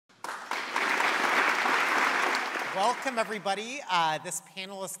welcome everybody. This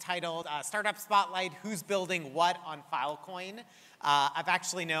panel is titled Startup Spotlight, Who's Building What on Filecoin? I've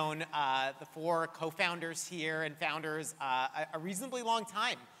actually known the four co-founders here and founders a reasonably long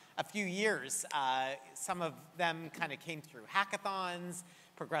time, a few years. Some of them kind of came through hackathons,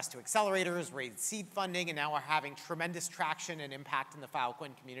 progressed to accelerators, raised seed funding, and now are having tremendous traction and impact in the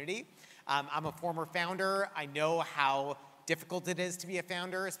Filecoin community. I'm a former founder. I know how difficult it is to be a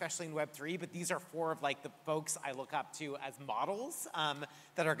founder, especially in Web3, but these are four of like the folks I look up to as models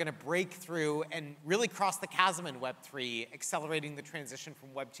that are gonna break through and really cross the chasm in Web3, accelerating the transition from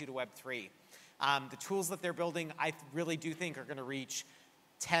Web2 to Web3. The tools that they're building, I really do think are gonna reach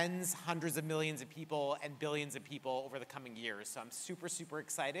tens, hundreds of millions of people and billions of people over the coming years. So I'm super, super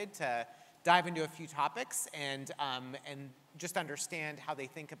excited to dive into a few topics and just understand how they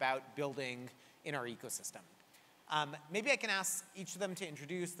think about building in our ecosystem. Maybe I can ask each of them to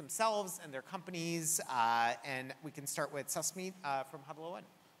introduce themselves and their companies, and we can start with Susmeet from HuddleON.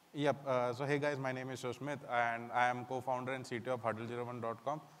 Yep, so hey guys, my name is Susmeet, and I am co-founder and CTO of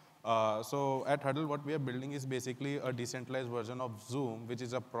Huddle01.com. So at Huddle, what we are building is basically a decentralized version of Zoom, which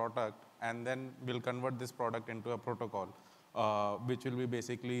is a product, and then we'll convert this product into a protocol, which will be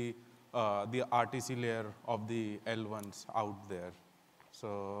basically the RTC layer of the L1s out there.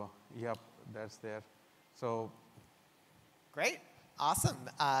 So, yep, that's there. So. Great, awesome.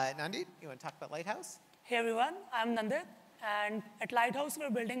 Nandit, you want to talk about Lighthouse? Hey everyone, I'm Nandit, and at Lighthouse we're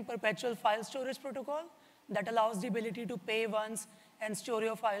building perpetual file storage protocol that allows the ability to pay once and store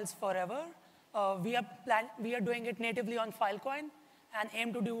your files forever. We are doing it natively on Filecoin and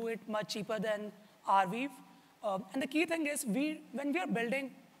aim to do it much cheaper than Arweave. And the key thing is, when we are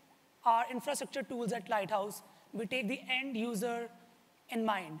building our infrastructure tools at Lighthouse, we take the end user in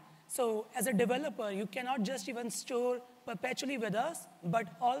mind. So as a developer, you cannot just even store perpetually with us, but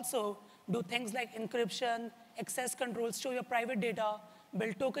also do things like encryption, access control, store your private data,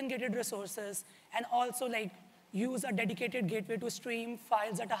 build token-gated resources, and also like use a dedicated gateway to stream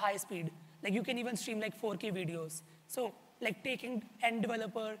files at a high speed. Like you can even stream like 4K videos. So like taking end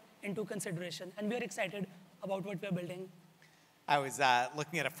developer into consideration. And we're excited about what we're building. I was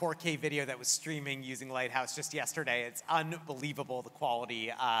looking at a 4K video that was streaming using Lighthouse just yesterday. It's unbelievable, the quality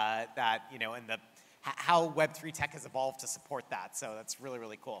that, you know, and how Web3 tech has evolved to support that. So that's really,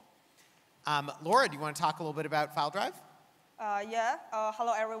 really cool. Laura, do you want to talk a little bit about FileDrive?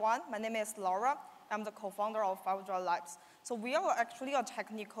 Hello everyone. My name is Laura. I'm the co-founder of FileDrive Labs. So we are actually a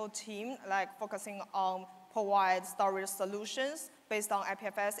technical team, like focusing on provide storage solutions based on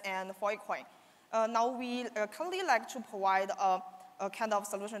IPFS and Filecoin. Now we currently like to provide a kind of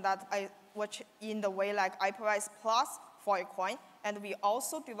solution that which in the way like IPFS plus Filecoin, and we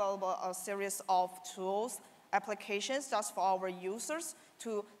also develop a series of tools, applications just for our users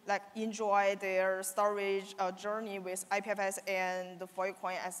to like enjoy their storage journey with IPFS and the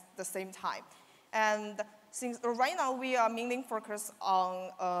Filecoin at the same time. And since right now we are mainly focused on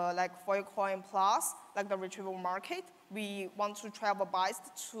like Filecoin plus, like the retrieval market, we want to try our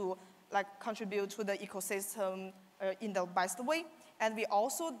best to like contribute to the ecosystem in the best way. And we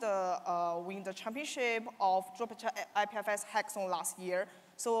also win the championship of Jupyter IPFS Hackathon last year.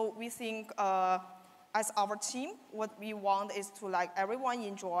 So we think as our team, what we want is to like everyone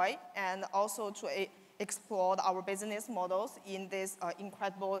enjoy and also to explore our business models in this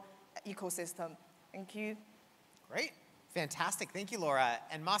incredible ecosystem. Thank you. Great, fantastic. Thank you, Laura.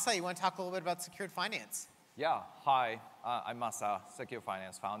 And Masa, you want to talk a little bit about secured finance? Yeah, hi, I'm Masa, Secure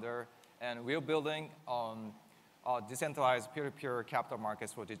Finance founder, and we're building decentralized peer-to-peer capital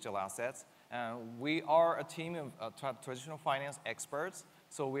markets for digital assets. And we are a team of traditional finance experts,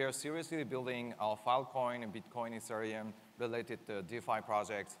 so we are seriously building Filecoin and Bitcoin, Ethereum related to DeFi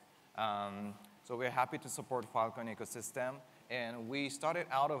projects. So we're happy to support Filecoin ecosystem. And we started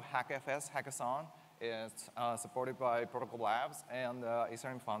out of HackFS, Hackathon. It's supported by Protocol Labs and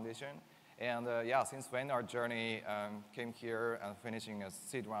Ethereum Foundation. And yeah, since then our journey came here and finishing a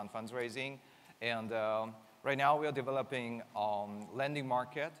seed round fundraising. And right now we are developing lending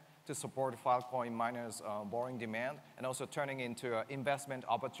market to support Filecoin miners' borrowing demand and also turning into an investment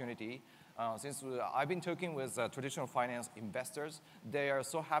opportunity. Since I've been talking with traditional finance investors, they are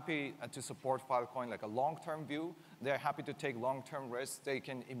so happy to support Filecoin like a long-term view. They're happy to take long-term risks. They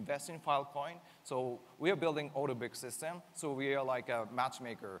can invest in Filecoin. So we are building auto-big system. So we are like a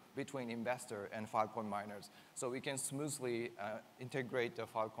matchmaker between investor and Filecoin miners. So we can smoothly integrate the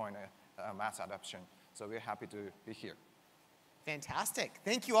Filecoin mass adoption. So we're happy to be here. Fantastic.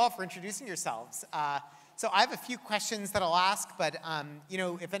 Thank you all for introducing yourselves. So I have a few questions that I'll ask, but you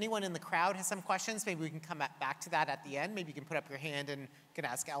know, if anyone in the crowd has some questions, maybe we can come back to that at the end. Maybe you can put up your hand and can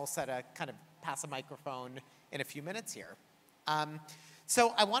ask Elsa to kind of pass a microphone in a few minutes here.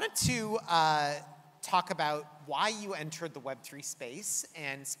 So I wanted to talk about why you entered the Web3 space,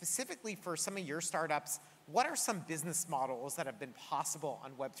 and specifically for some of your startups, what are some business models that have been possible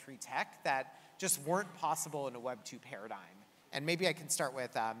on Web3 tech that just weren't possible in a Web2 paradigm? And maybe I can start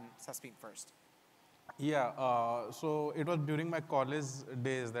with Sasmeen first. Yeah, so it was during my college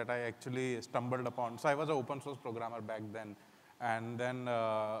days that I actually stumbled upon, so I was an open source programmer back then, and then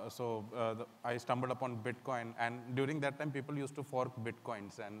I stumbled upon Bitcoin, and during that time people used to fork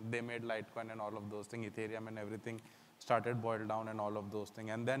Bitcoins, and they made Litecoin and all of those things, Ethereum and everything started boiled down and all of those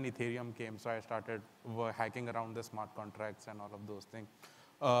things, and then Ethereum came, so I started hacking around the smart contracts and all of those things.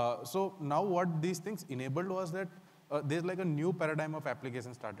 So now what these things enabled was that there's like a new paradigm of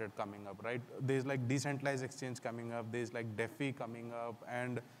applications started coming up, right? There's like decentralized exchange coming up, there's like DeFi coming up,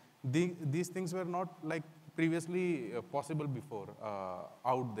 and these things were not like previously possible before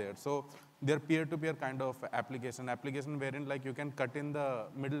out there. So they're peer-to-peer kind of application wherein like you can cut in the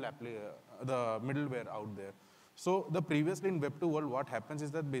middleware out there. So the previously in Web2 world, what happens is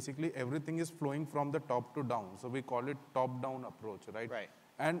that basically everything is flowing from the top to down. So we call it top-down approach, right? Right.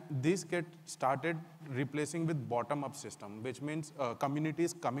 And this get started replacing with bottom-up system, which means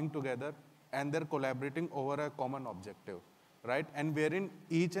communities coming together and they're collaborating over a common objective, right? And wherein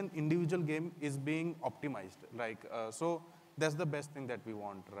each and individual game is being optimized, like, so that's the best thing that we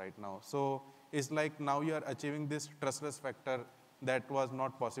want right now. So it's like now you are achieving this trustless factor that was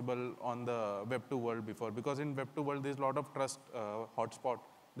not possible on the Web2 world before, because in Web2 world, there's a lot of trust hotspot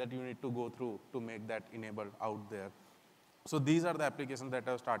that you need to go through to make that enabled out there. So these are the applications that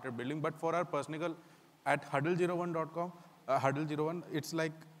I've started building. But for our personal, at huddle01.com, Huddle01, it's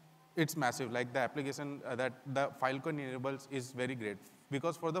like, it's massive. Like the application that the Filecoin enables is very great.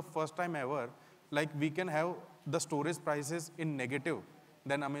 Because for the first time ever, like we can have the storage prices in negative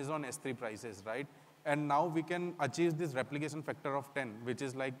than Amazon S3 prices, right? And now we can achieve this replication factor of 10, which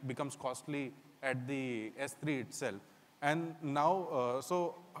is like becomes costly at the S3 itself. And now,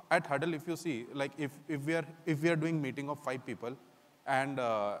 so at Huddle, if you see, like if we are doing meeting of 5 people, and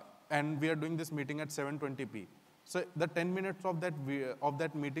we are doing this meeting at 720p, so the 10 minutes of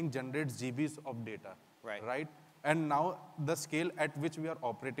that meeting generates GBs of data, right? And now the scale at which we are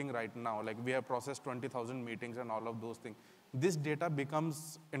operating right now, like we have processed 20,000 meetings and all of those things, this data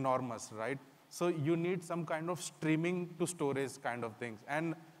becomes enormous, right? So you need some kind of streaming to storage kind of things,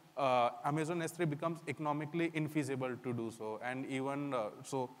 and Amazon S3 becomes economically infeasible to do so. And even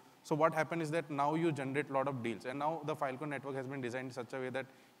so what happened is that now you generate a lot of deals. And now the Filecoin network has been designed in such a way that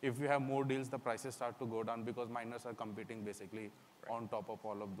if you have more deals, the prices start to go down because miners are competing basically on top of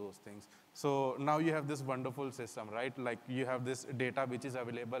all of those things. So now you have this wonderful system, right? Like you have this data which is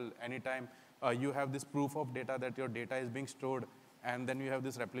available anytime. You have this proof of data that your data is being stored. And then you have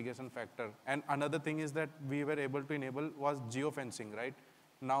this replication factor. And another thing is that we were able to enable was geofencing, right?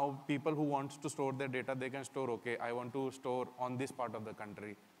 Now people who want to store their data, they can store, okay, I want to store on this part of the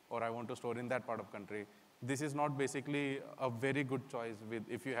country, or I want to store in that part of country. This is not basically a very good choice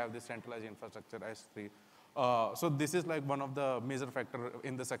if you have this centralized infrastructure S3. So this is like one of the major factor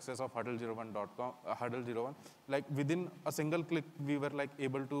in the success of huddle01.com, Huddle01. Like within a single click, we were like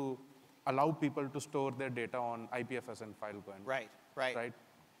able to allow people to store their data on IPFS and Filecoin. Right.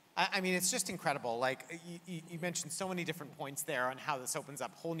 I mean, it's just incredible. Like, you mentioned so many different points there on how this opens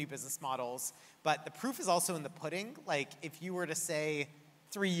up whole new business models, but the proof is also in the pudding. Like, if you were to say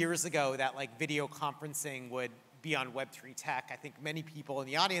 3 years ago that, like, video conferencing would be on Web3 tech, I think many people in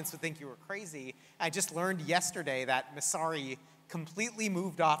the audience would think you were crazy. I just learned yesterday that Masari completely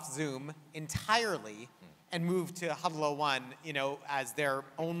moved off Zoom entirely and moved to Huddle01, you know, as their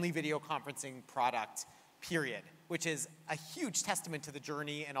only video conferencing product, period, which is a huge testament to the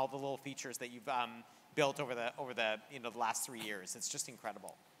journey and all the little features that you've built over the the last 3 years. It's just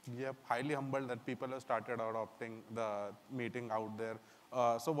incredible. Yep, highly humbled that people have started adopting the meeting out there.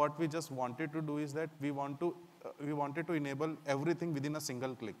 So what we just wanted to do is that we wanted to enable everything within a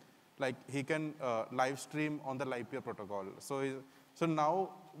single click. Like he can live stream on the live peer protocol. So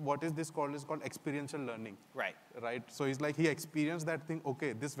now what is this called is called experiential learning. Right. So it's like he experienced that thing.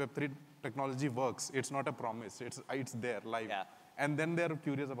 Okay, this Web3 technology works. It's not a promise. It's there live. Yeah. And then they're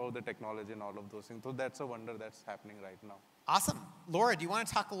curious about the technology and all of those things. So that's a wonder that's happening right now. Awesome. Laura, do you want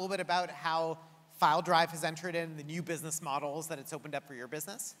to talk a little bit about how FileDrive has entered in the new business models that it's opened up for your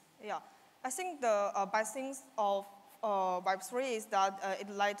business? Yeah, I think the best things of Web3 is that it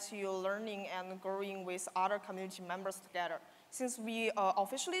lets you learning and growing with other community members together. Since we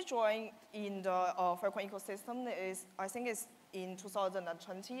officially joined in the Filecoin ecosystem, I think it's in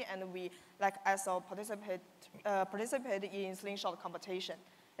 2020, and we as a participate in Slingshot competition.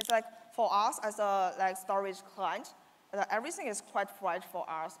 It's like for us as a storage client, everything is quite fresh for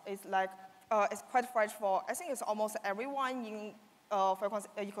us. It's quite fresh for, I think it's almost everyone in Filecoin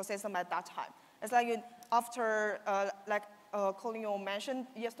ecosystem at that time. It's like after Colin mentioned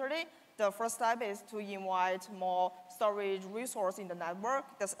yesterday, the first step is to invite more storage resource in the network.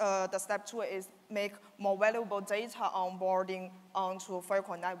 The step 2 is make more valuable data onboarding onto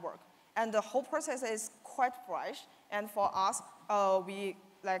Filecoin network. And the whole process is quite fresh. And for us,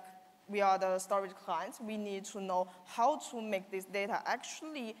 we are the storage clients. We need to know how to make this data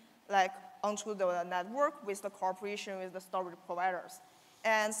actually onto the network with the cooperation with the storage providers.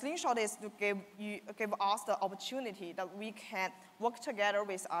 And Slingshot is to give us the opportunity that we can work together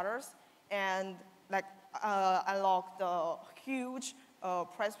with others and unlock the huge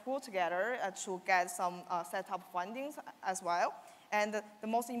prize pool together to get some setup fundings as well. And the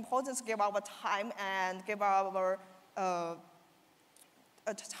most important is give our time and give our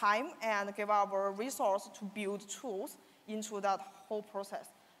resource to build tools into that whole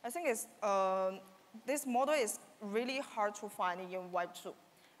process. I think this model is really hard to find in Web2.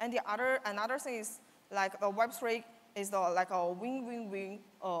 And another thing is Web3 is a win-win-win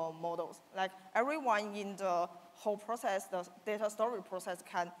models. Everyone in the whole process, the data storage process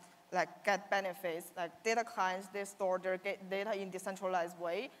can get benefits. Data clients, they store their data in decentralized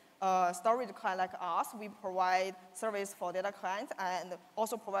way. Storage client like us, we provide service for data clients and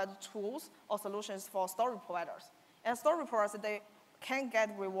also provide tools or solutions for storage providers. And storage providers, they can get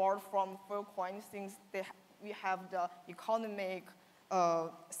reward from Filecoin since we have the economic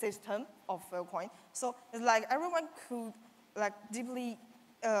system of Filecoin. So it's everyone could deeply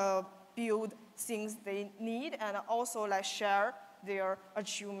build things they need and also share their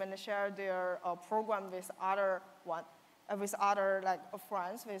achievement, share their program with other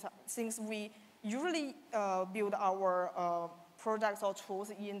friends. Since we usually build our products or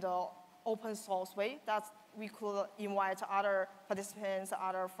tools in the open source way, that we could invite other participants,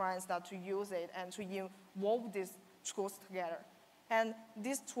 other friends to use it and to involve these tools together. And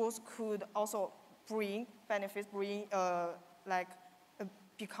these tools could also bring benefits,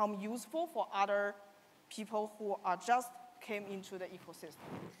 become useful for other people who are just came into the ecosystem.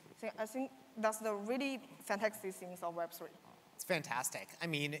 So I think that's the really fantastic things of Web3. It's fantastic. I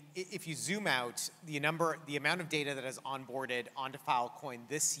mean, if you zoom out, the amount of data that is onboarded onto Filecoin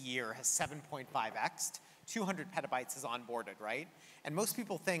this year has 7.5x'd. 200 petabytes is onboarded, right? And most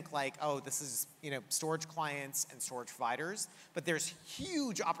people think oh, this is storage clients and storage providers, but there's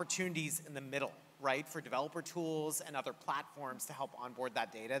huge opportunities in the middle, right, for developer tools and other platforms to help onboard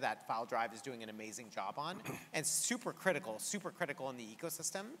that data that FileDrive is doing an amazing job on. And super critical in the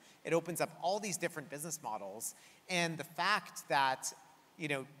ecosystem. It opens up all these different business models. And the fact that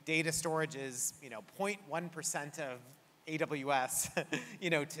data storage is 0.1% of AWS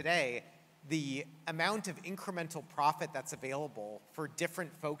today, the amount of incremental profit that's available for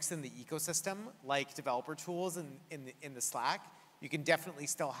different folks in the ecosystem, like developer tools in the Slack, you can definitely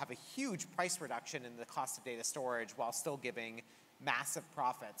still have a huge price reduction in the cost of data storage while still giving massive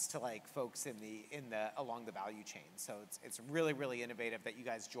profits to folks along the value chain. So it's really, really innovative that you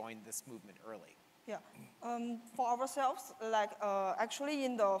guys joined this movement early. Yeah, for ourselves, actually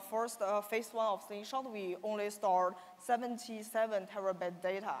in the first phase 1 of Slingshot, we only stored 77 terabyte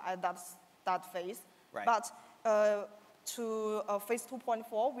data at that phase. Right. But to phase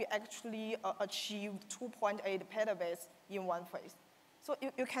 2.4, we actually achieved 2.8 petabytes in one phase. So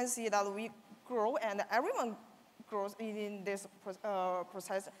you can see that we grow and everyone grows in this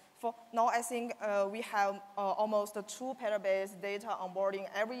process. For now, I think we have almost 2 petabytes data onboarding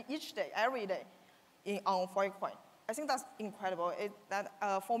every day on Filecoin. I think that's incredible.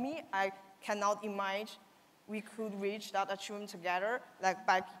 For me, I cannot imagine we could reach that achievement together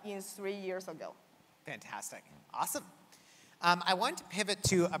back in 3 years ago. Fantastic. Awesome. I want to pivot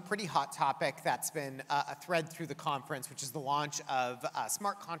to a pretty hot topic that's been a thread through the conference, which is the launch of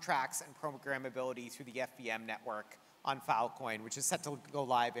smart contracts and programmability through the FVM network on Filecoin, which is set to go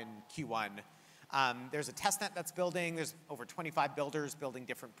live in Q1. There's a testnet that's building. There's over 25 builders building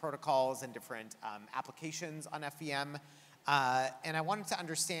different protocols and different applications on FVM. And I wanted to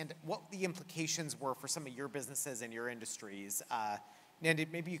understand what the implications were for some of your businesses and your industries. Nandi,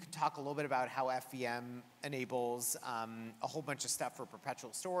 maybe you could talk a little bit about how FVM enables a whole bunch of stuff for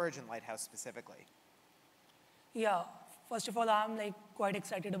perpetual storage and Lighthouse specifically. Yeah, first of all, I'm quite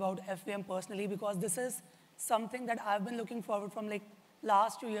excited about FVM personally because this is something that I've been looking forward from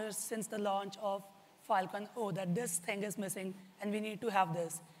last 2 years since the launch of Filecoin, oh, that this thing is missing, and we need to have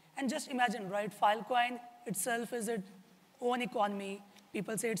this. And just imagine, right, Filecoin itself is its own economy.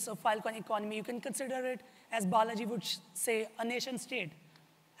 People say it's a Filecoin economy. You can consider it, as Balaji would say, a nation state.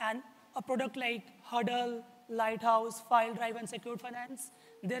 And a product like Huddle, Lighthouse, FileDrive, and Secured Finance,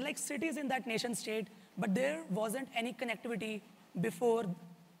 they're like cities in that nation state, but there wasn't any connectivity before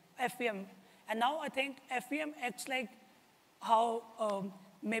FVM. And now I think FVM acts like how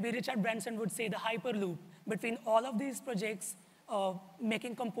maybe Richard Branson would say the hyperloop between all of these projects,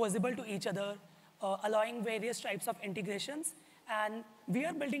 making composable to each other, allowing various types of integrations. And we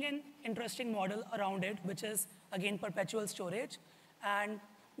are building an interesting model around it, which is, again, perpetual storage. And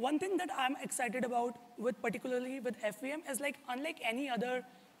one thing that I'm excited about, particularly with FVM, is like, unlike any other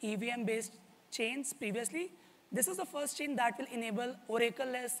EVM-based chains previously, this is the first chain that will enable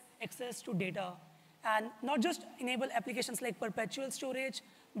Oracle-less access to data. And not just enable applications like perpetual storage,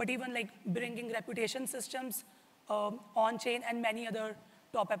 but even like bringing reputation systems on-chain and many other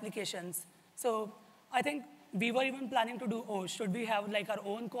top applications. So I think we were even planning to do, oh, should we have like our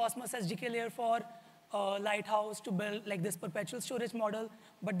own Cosmos SDK layer for Lighthouse to build like this perpetual storage model?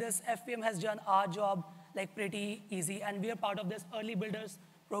 But this FVM has done our job like pretty easy. And we are part of this early builders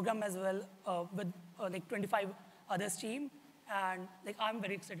program as well with like 25 others team. And like I'm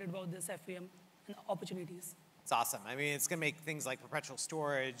very excited about this FVM and opportunities. It's awesome. I mean, it's going to make things like perpetual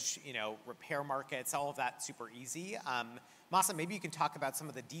storage, repair markets, all of that super easy. Masa, maybe you can talk about some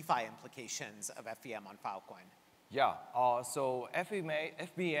of the DeFi implications of FVM on Filecoin. Yeah, so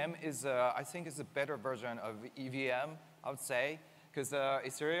FVM is, I think, is a better version of EVM, I would say, because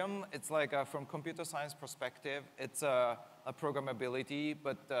Ethereum, it's like from computer science perspective, it's a programmability,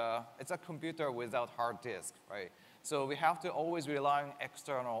 but it's a computer without hard disk, right? So we have to always rely on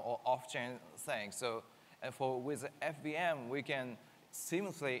external or off-chain things. So with FVM, we can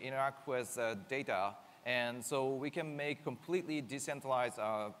seamlessly interact with data, and so we can make completely decentralized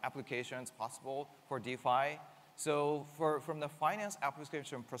applications possible for DeFi. So from the finance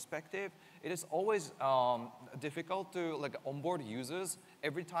application perspective, it is always difficult to like onboard users.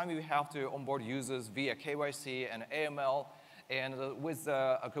 Every time we have to onboard users via KYC and AML, and with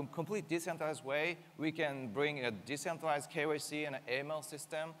a complete decentralized way, we can bring a decentralized KYC and AML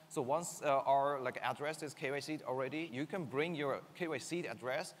system. So once our address is KYC'd already, you can bring your KYC'd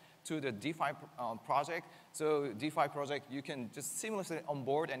address to the DeFi project. So DeFi project, you can just seamlessly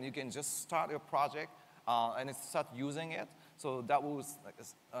onboard and you can just start your project and start using it. So that was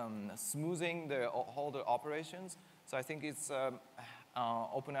smoothing all the operations. So I think it's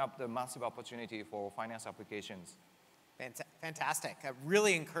open up the massive opportunity for finance applications. Fantastic. I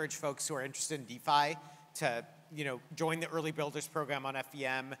really encourage folks who are interested in DeFi to join the early builders program on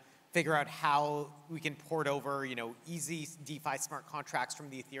FVM, figure out how we can port over easy DeFi smart contracts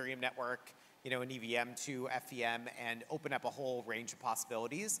from the Ethereum network in EVM to FVM and open up a whole range of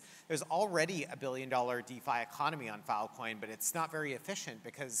possibilities. There's already a $1 billion DeFi economy on Filecoin, but it's not very efficient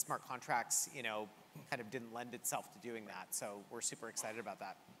because smart contracts kind of didn't lend itself to doing that. So we're super excited about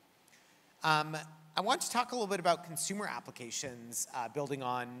that. I want to talk a little bit about consumer applications building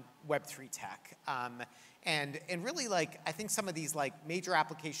on Web3 tech. And really, I think some of these major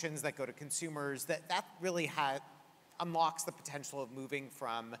applications that go to consumers, that really unlocks the potential of moving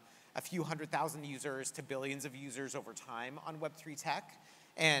from a few 100,000 users to billions of users over time on Web3 tech.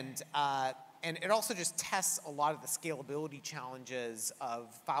 And it also just tests a lot of the scalability challenges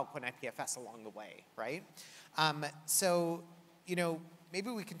of Filecoin IPFS along the way, right? So, maybe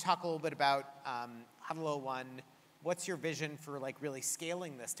we can talk a little bit about Huddle 01. What's your vision for really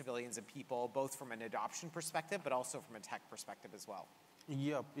scaling this to billions of people, both from an adoption perspective, but also from a tech perspective as well?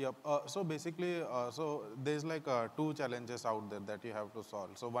 Yep. So basically, so there's two challenges out there that you have to solve.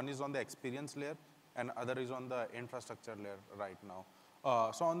 So one is on the experience layer, and other is on the infrastructure layer right now.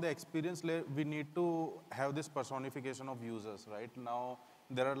 So on the experience layer, we need to have this personification of users, right? Now,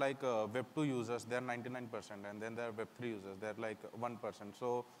 there are Web2 users, they're 99%, and then there are Web3 users, they're 1%.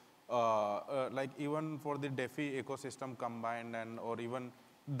 So even for the DeFi ecosystem combined, or even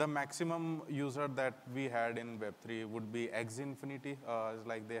the maximum user that we had in Web3 would be X Infinity.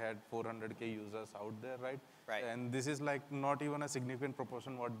 It's they had 400K users out there, right? Right. And this is not even a significant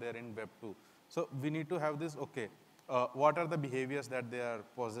proportion what they're in Web2. So we need to have this, okay, what are the behaviors that they are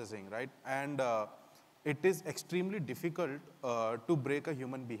possessing, right? And it is extremely difficult to break a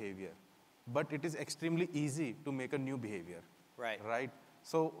human behavior, but it is extremely easy to make a new behavior. Right?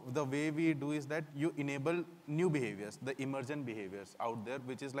 So the way we do is that you enable new behaviors, the emergent behaviors out there,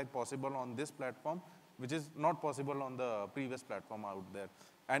 which is possible on this platform, which is not possible on the previous platform out there.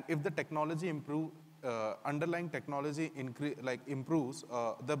 And if the technology improve, underlying technology improves,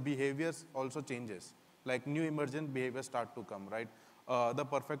 the behaviors also changes. Like new emergent behaviors start to come, right? The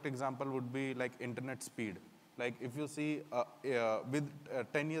perfect example would be like internet speed. Like if you see with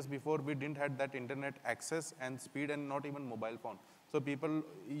 10 years before, we didn't have that internet access and speed and not even mobile phone. So people,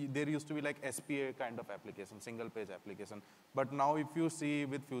 there used to be like SPA kind of application, single page application. But now if you see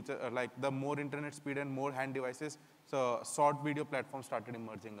with future, like the more internet speed and more hand devices, so short video platforms started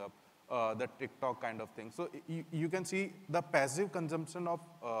emerging up, the TikTok kind of thing. So you can see the passive consumption of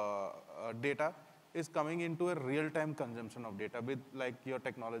data is coming into a real-time consumption of data with like your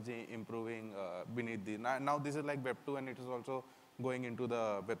technology improving beneath the, now this is like Web 2 and it is also going into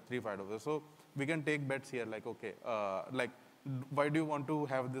the Web 3 part of it. So we can take bets here like, okay, like why do you want to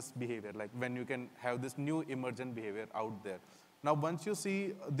have this behavior? Like when you can have this new emergent behavior out there. Now once you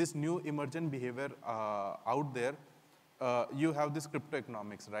see this new emergent behavior out there, you have this crypto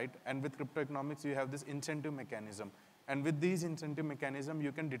economics, right? And with crypto economics, you have this incentive mechanism. And with these incentive mechanism,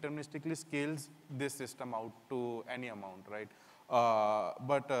 you can deterministically scale this system out to any amount, right?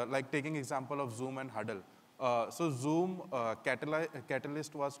 Like taking example of Zoom and Huddle. So Zoom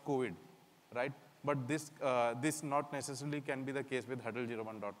catalyst was COVID, right? But this not necessarily can be the case with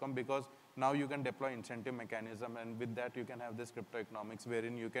huddle01.com because now you can deploy incentive mechanism and with that you can have this crypto economics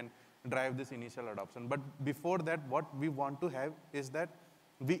wherein you can drive this initial adoption. But before that, what we want to have is that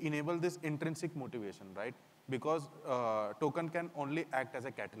we enable this intrinsic motivation, right? Because token can only act as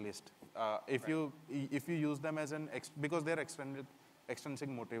a catalyst. If you use them as an, because they're extrinsic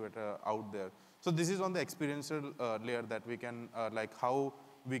motivator out there. So this is on the experiential layer that we can, like how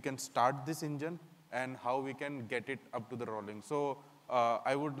we can start this engine and how we can get it up to the rolling. So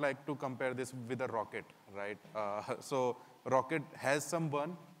I would like to compare this with a rocket, right? So rocket has some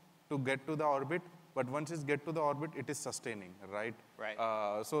burn to get to the orbit, but once it gets to the orbit, it is sustaining, right? Right.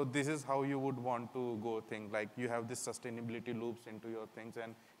 So this is how you would want to go think, like you have this sustainability loops into your things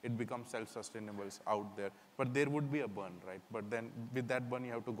and it becomes self-sustainable out there. But there would be a burn, right? But then with that burn,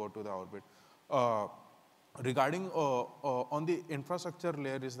 you have to go to the orbit. Regarding on the infrastructure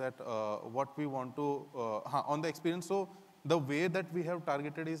layer is that what we want to, on the experience, so the way that we have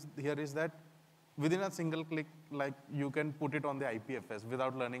targeted is that within a single click, like you can put it on the IPFS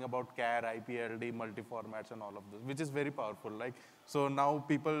without learning about CAR, IPLD, multi-formats and all of this, which is very powerful. Like, so now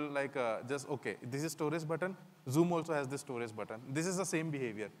people like just, okay, this is storage button. Zoom also has this storage button. This is the same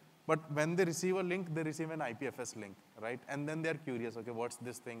behavior. But when they receive a link, they receive an IPFS link, right? And then they're curious, okay, what's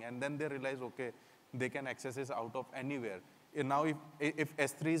this thing? And then they realize, okay, they can access this out of anywhere. Now if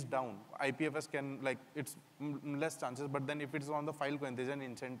S3 is down, IPFS can, like, it's less chances, but then if it's on the Filecoin, there's an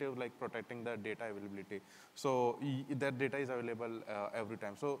incentive like protecting the data availability. So that data is available every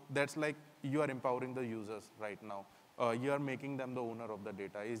time. So that's like you are empowering the users right now. You are making them the owner of the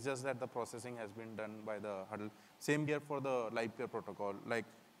data. It's just that the processing has been done by the Huddle. Same here for the live peer protocol. Like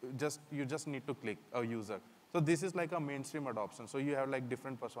you just need to click a user. So this is like a mainstream adoption. So you have like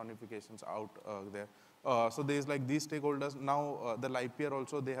different personifications out there. So there's like these stakeholders. Now the live peer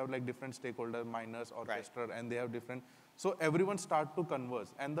also, they have like different stakeholders, miners, orchestra, right. And they have different. So everyone start to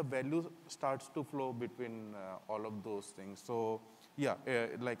converse and the value starts to flow between all of those things. So yeah,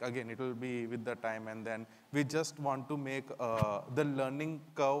 like again, it will be with the time, and then we just want to make the learning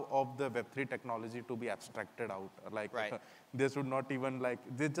curve of the Web3 technology to be abstracted out. Like right. They should not even like,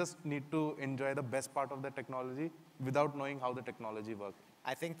 they just need to enjoy the best part of the technology without knowing how the technology works.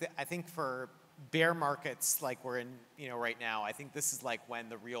 I think for bear markets like we're in, right now, I think this is like when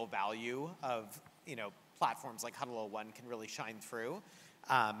the real value of, platforms like Huddle01 can really shine through,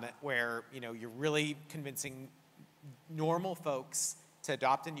 where, you're really convincing normal folks to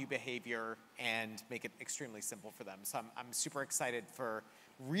adopt a new behavior and make it extremely simple for them. So I'm super excited for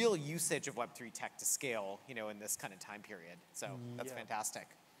real usage of Web3 tech to scale, in this kind of time period. So that's fantastic.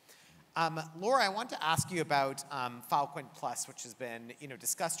 Laura, I want to ask you about Filecoin Plus, which has been,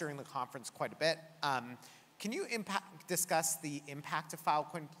 discussed during the conference quite a bit. Can you discuss the impact of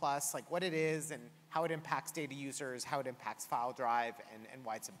Filecoin Plus, like what it is and how it impacts data users, how it impacts file drive, and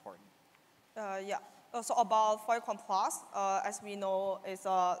why it's important? Yeah. So about Filecoin Plus, as we know, it's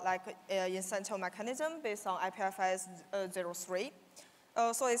like an incentive mechanism based on IPFS 03.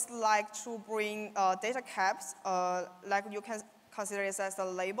 So it's like to bring data caps, like you can consider it as a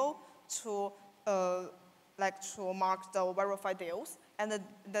label to mark the verified deals. And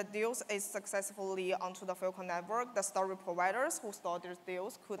the deals is successfully onto the Filecoin network. The storage providers who store these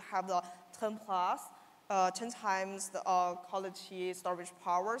deals could have the 10 times the quality storage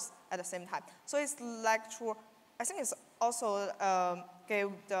powers at the same time. So it's like to, I think it's also gave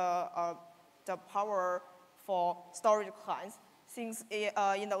the power for storage clients. Since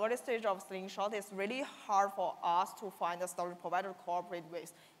in the early stage of Slingshot, it's really hard for us to find a storage provider to cooperate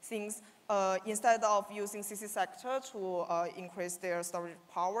with. Since instead of using CC sector to increase their storage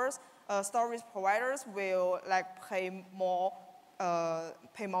powers, storage providers will pay more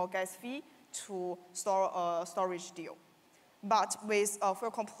gas fee to store a storage deal. But with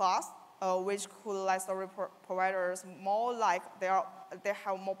Filecoin Plus, which could let storage providers more they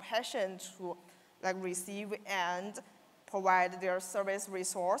have more passion to receive and provide their service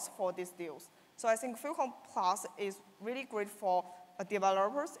resource for these deals. So I think Filecoin Plus is really great for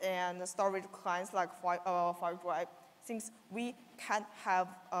developers and storage clients like FileDrive, since we can have,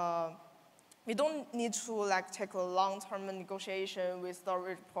 we don't need to take a long-term negotiation with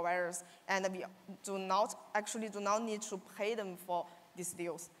storage providers, and we do not need to pay them for these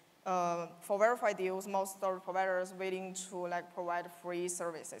deals. For verified deals, most storage providers are willing to provide free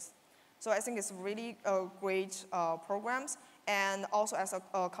services. So I think it's really great programs. And also as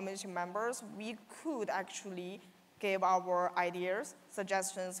a community members, we could actually give our ideas,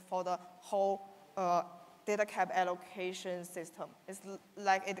 suggestions for the whole data cap allocation system. It's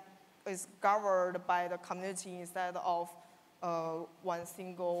like it is governed by the community instead of one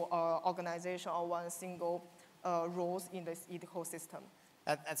single organization or one single rules in this ecosystem.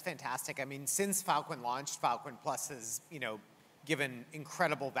 That's fantastic. I mean, since Filecoin launched, Filecoin Plus has, given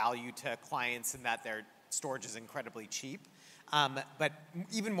incredible value to clients in that their storage is incredibly cheap. But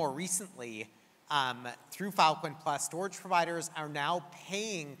even more recently, through Filecoin Plus, storage providers are now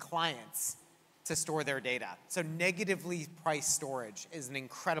paying clients to store their data. So negatively priced storage is an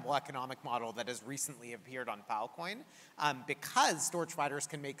incredible economic model that has recently appeared on Filecoin, because storage providers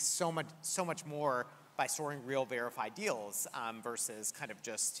can make so much more by storing real verified deals versus kind of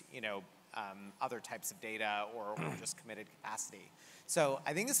just other types of data or just committed capacity. So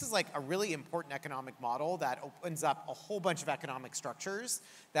I think this is a really important economic model that opens up a whole bunch of economic structures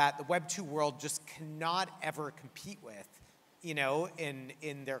that the Web 2 world just cannot ever compete with,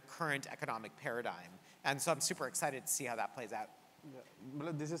 in their current economic paradigm. And so I'm super excited to see how that plays out.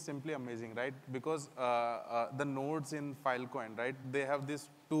 Yeah. This is simply amazing, right? Because the nodes in Filecoin, right, they have these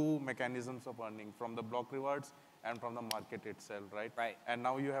two mechanisms of earning, from the block rewards and from the market itself, right? Right. And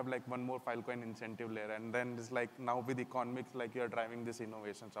now you have one more Filecoin incentive layer, and then it's now with economics, you're driving these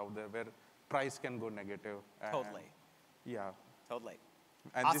innovations out there where price can go negative. Totally. Yeah. Totally.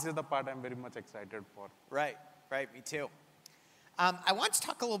 And Awesome. This is the part I'm very much excited for. Right, me too. I want to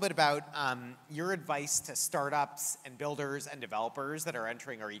talk a little bit about your advice to startups and builders and developers that are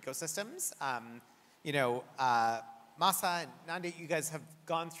entering our ecosystems. Masa and Nanda, you guys have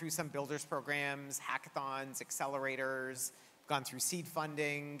gone through some builders programs, hackathons, accelerators, gone through seed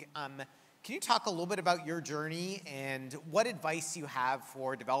funding. Can you talk a little bit about your journey and what advice you have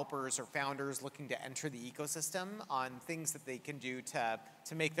for developers or founders looking to enter the ecosystem on things that they can do to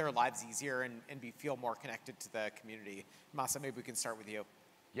make their lives easier and feel more connected to the community? Masa, maybe we can start with you.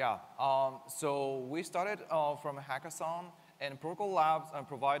 Yeah, so we started from a hackathon, and Protocol Labs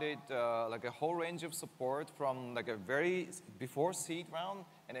provided a whole range of support from a very before seed round,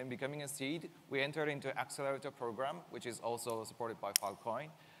 and then becoming a seed, we entered into accelerator program, which is also supported by Filecoin.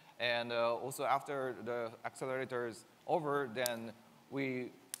 And also after the accelerator is over, then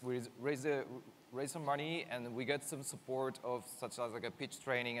we raise some money, and we get some support of such as a pitch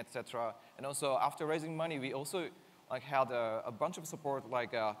training, etc. And also after raising money, we also had a bunch of support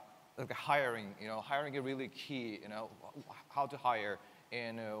hiring. Hiring is really key. How to hire,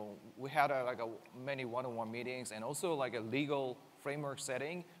 and we had many one-on-one meetings, and also a legal framework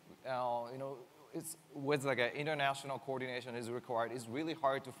setting. It's with an international coordination is required. It's really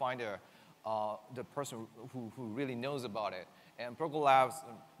hard to find the person who really knows about it. And Protocol Labs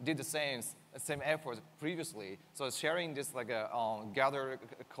did the same effort previously. So sharing this gather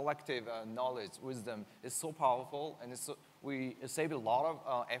collective knowledge, wisdom is so powerful, and we saved a lot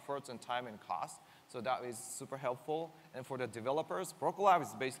of efforts and time and cost. So that is super helpful. And for the developers, Protocol Labs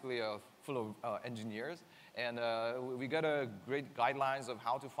is basically full of engineers. And we got great guidelines of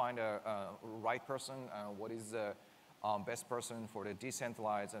how to find a right person, what is the best person for the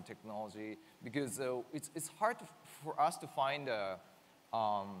decentralized technology, because it's hard for us to find the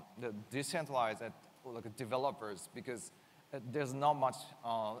decentralized developers, because there's not much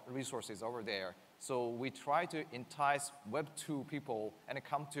resources over there. So we try to entice Web 2 people and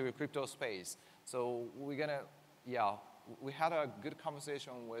come to crypto space. So we had a good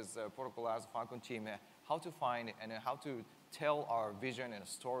conversation with Protocol Labs Filecoin team, how to find and how to tell our vision and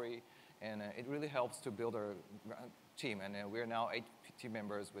story, and it really helps to build our team. And we're now 8 team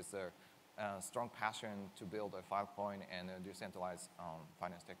members with a strong passion to build a Filecoin and a decentralized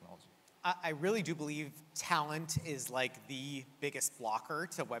finance technology. I really do believe talent is like the biggest blocker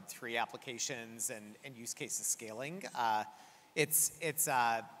to Web3 applications and use cases scaling.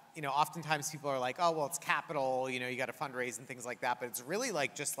 Oftentimes people are like, oh, well, it's capital, you got to fundraise and things like that, but it's really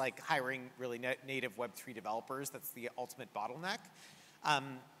like just like hiring really native Web3 developers. That's the ultimate bottleneck.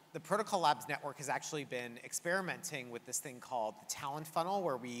 The Protocol Labs network has actually been experimenting with this thing called the talent funnel,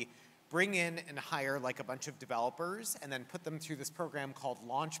 where we bring in and hire like a bunch of developers and then put them through this program called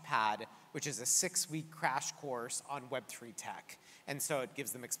Launchpad, which is a 6-week crash course on Web3 tech. And so it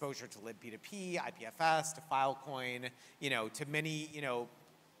gives them exposure to libp2p, IPFS, to Filecoin, to many,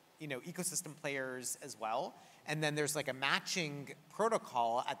 ecosystem players as well. And then there's like a matching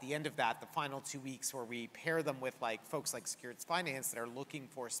protocol at the end of that, the final 2 weeks, where we pair them with like folks like Securities Finance that are looking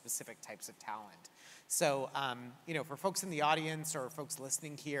for specific types of talent. So, for folks in the audience or folks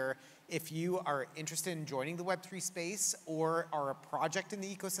listening here, if you are interested in joining the Web3 space or are a project in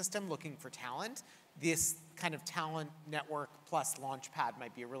the ecosystem looking for talent, this kind of talent network plus Launchpad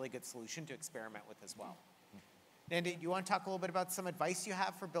might be a really good solution to experiment with as well. Nandi, you want to talk a little bit about some advice you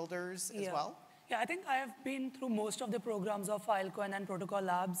have for builders as well? Yeah, I think I have been through most of the programs of Filecoin and Protocol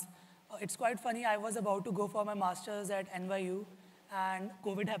Labs. It's quite funny, I was about to go for my master's at NYU and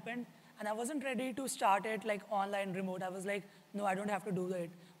COVID happened. And I wasn't ready to start it like online remote. I was like, no, I don't have to do that.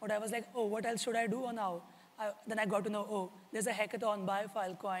 But I was like, oh, what else should I do now? Then I got to know, oh, there's a hackathon by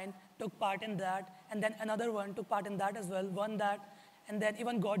Filecoin, took part in that. And then another one took part in that as well, won that. And then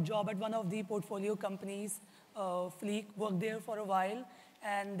even got job at one of the portfolio companies, FIL, worked there for a while.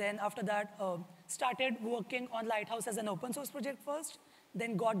 And then after that, started working on Lighthouse as an open source project first.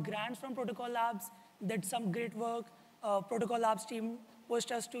 Then got grants from Protocol Labs, did some great work. Protocol Labs team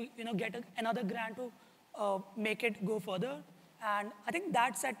pushed us to get another grant to make it go further. And I think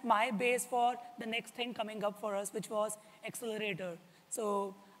that set my base for the next thing coming up for us, which was accelerator.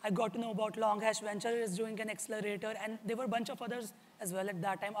 So I got to know about Longhash Venture is doing an accelerator, and there were a bunch of others as well at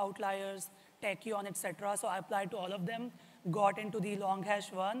that time, Outliers, Tachyon, etc. So I applied to all of them, got into the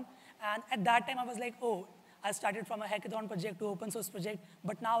Longhash one. And at that time, I was like, oh, I started from a hackathon project to open source project,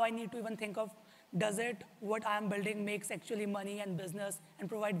 but now I need to even think of, does it, what I'm building makes actually money and business and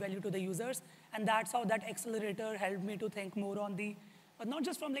provide value to the users? And that's how that accelerator helped me to think more on the, not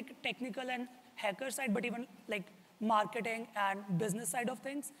just from like technical and hacker side, but even like marketing and business side of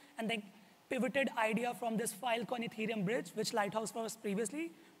things. And then pivoted idea from this Filecoin Ethereum bridge, which Lighthouse was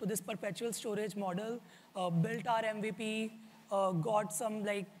previously, to this perpetual storage model, built our MVP, got some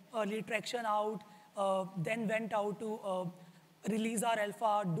like early traction out, then went out to release our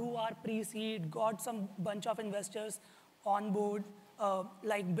alpha, do our pre-seed, got some bunch of investors on board,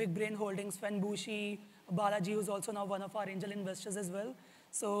 like Big Brain Holdings, Fenbushi, Balaji, who's also now one of our angel investors as well.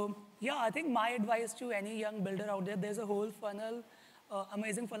 So yeah, I think my advice to any young builder out there, there's a whole funnel,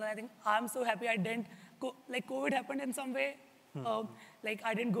 amazing funnel. I think I'm so happy I didn't go, like COVID happened in some way. Like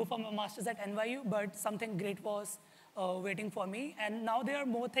I didn't go for my master's at NYU, but something great was waiting for me. And now there are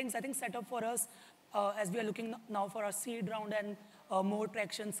more things I think set up for us as we are looking now for our seed round and more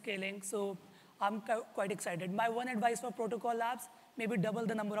traction scaling. So I'm quite excited. My one advice for Protocol Labs, maybe double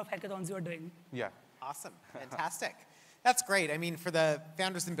the number of hackathons you're doing. Yeah. Awesome, fantastic. That's great. I mean, for the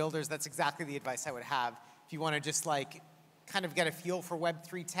founders and builders, that's exactly the advice I would have. If you want to just like kind of get a feel for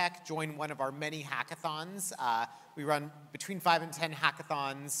Web3 tech, join one of our many hackathons. We run between 5 and 10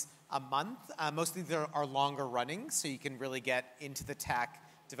 hackathons a month. Most of these are longer running, so you can really get into the tech,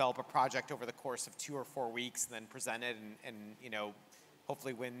 develop a project over the course of 2 or 4 weeks, and then present it and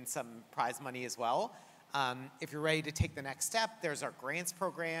hopefully win some prize money as well. If you're ready to take the next step, there's our grants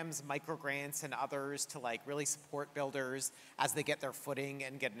programs, micro grants, and others to like really support builders as they get their footing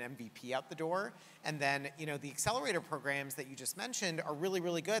and get an MVP out the door. And then, the accelerator programs that you just mentioned are really,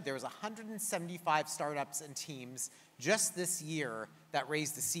 really good. There was 175 startups and teams just this year that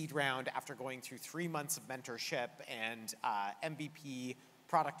raised the seed round after going through 3 months of mentorship and MVP,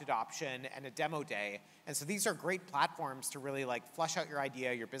 product adoption, and a demo day. And so these are great platforms to really like flesh out your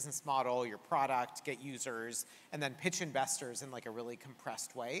idea, your business model, your product, get users, and then pitch investors in like a really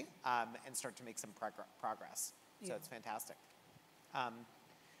compressed way and start to make some progress. Yeah. So it's fantastic.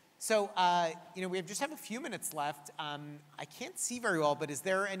 We just have a few minutes left. I can't see very well, but is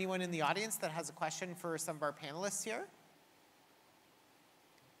there anyone in the audience that has a question for some of our panelists here?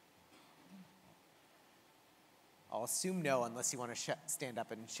 I'll assume no, unless you want to stand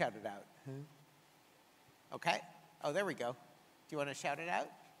up and shout it out. Okay. Oh, there we go. Do you want to shout it out?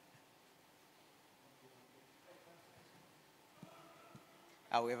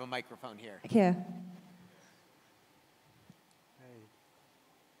 Oh, we have a microphone here. Here.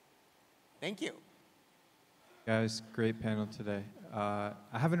 Thank you. Guys, great panel today. I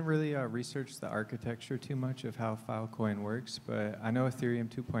haven't really researched the architecture too much of how Filecoin works, but I know Ethereum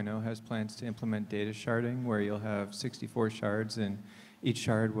 2.0 has plans to implement data sharding, where you'll have 64 shards, and each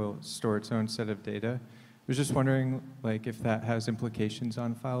shard will store its own set of data. I was just wondering, like, if that has implications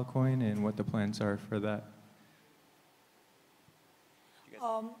on Filecoin and what the plans are for that.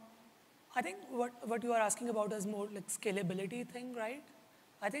 I think what you are asking about is more like scalability thing, right?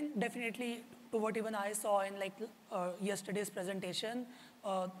 I think definitely to what even I saw in like yesterday's presentation,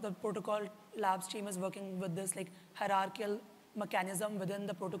 the protocol labs team is working with this like hierarchical mechanism within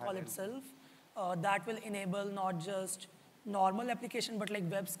the protocol itself that will enable not just normal application, but like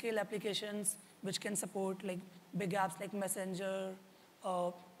web scale applications, which can support like big apps like Messenger,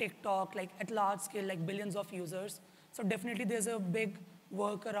 TikTok, like at large scale, like billions of users. So definitely there's a big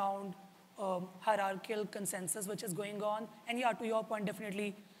work around hierarchical consensus which is going on. And yeah, to your point,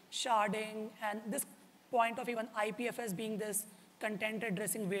 definitely sharding and this point of even IPFS being this content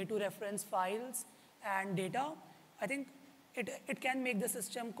addressing way to reference files and data, I think it can make the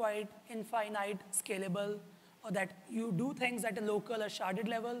system quite infinite scalable, or that you do things at a local or sharded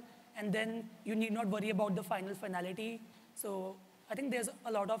level, and then you need not worry about the final finality. So I think there's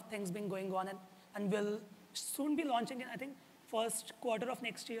a lot of things been going on, and we'll soon be launching in, I think, first quarter of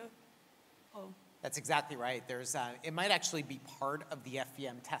next year. That's exactly right. There's, it might actually be part of the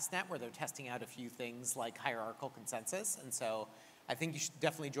FVM testnet where they're testing out a few things like hierarchical consensus. And so I think you should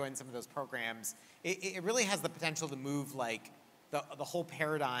definitely join some of those programs. It really has the potential to move like the whole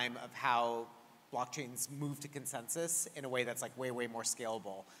paradigm of how blockchains move to consensus in a way that's like way, way more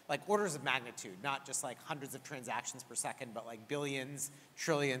scalable. Like orders of magnitude, not just like hundreds of transactions per second, but like billions,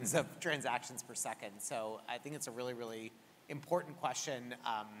 trillions of transactions per second. So I think it's a really, really important question.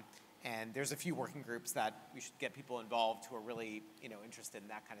 And there's a few working groups that we should get people involved who are really, interested in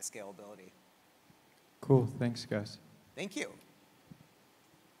that kind of scalability. Cool, thanks guys. Thank you.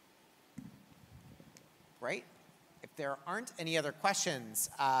 Right. If there aren't any other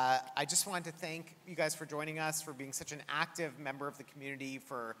questions, I just wanted to thank you guys for joining us, for being such an active member of the community,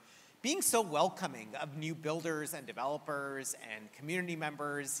 for being so welcoming of new builders and developers and community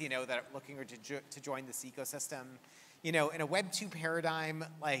members, that are looking to join this ecosystem. In a Web 2 paradigm,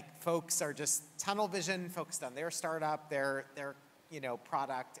 like folks are just tunnel vision, focused on their startup, their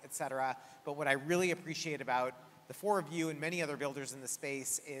product, et cetera. But what I really appreciate about the four of you and many other builders in the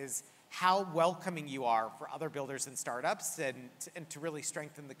space is how welcoming you are for other builders and startups, and to really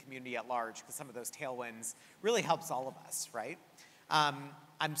strengthen the community at large, because some of those tailwinds really helps all of us, right?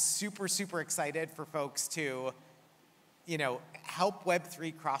 I'm super, super excited for folks to, help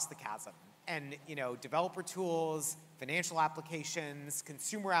Web3 cross the chasm. And, developer tools, financial applications,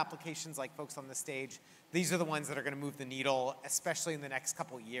 consumer applications like folks on the stage, these are the ones that are going to move the needle, especially in the next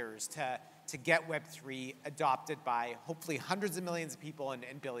couple of years, to get Web3 adopted by hopefully hundreds of millions of people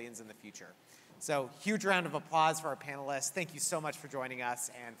and billions in the future. So huge round of applause for our panelists. Thank you so much for joining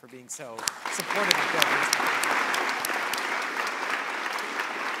us and for being so supportive of builders.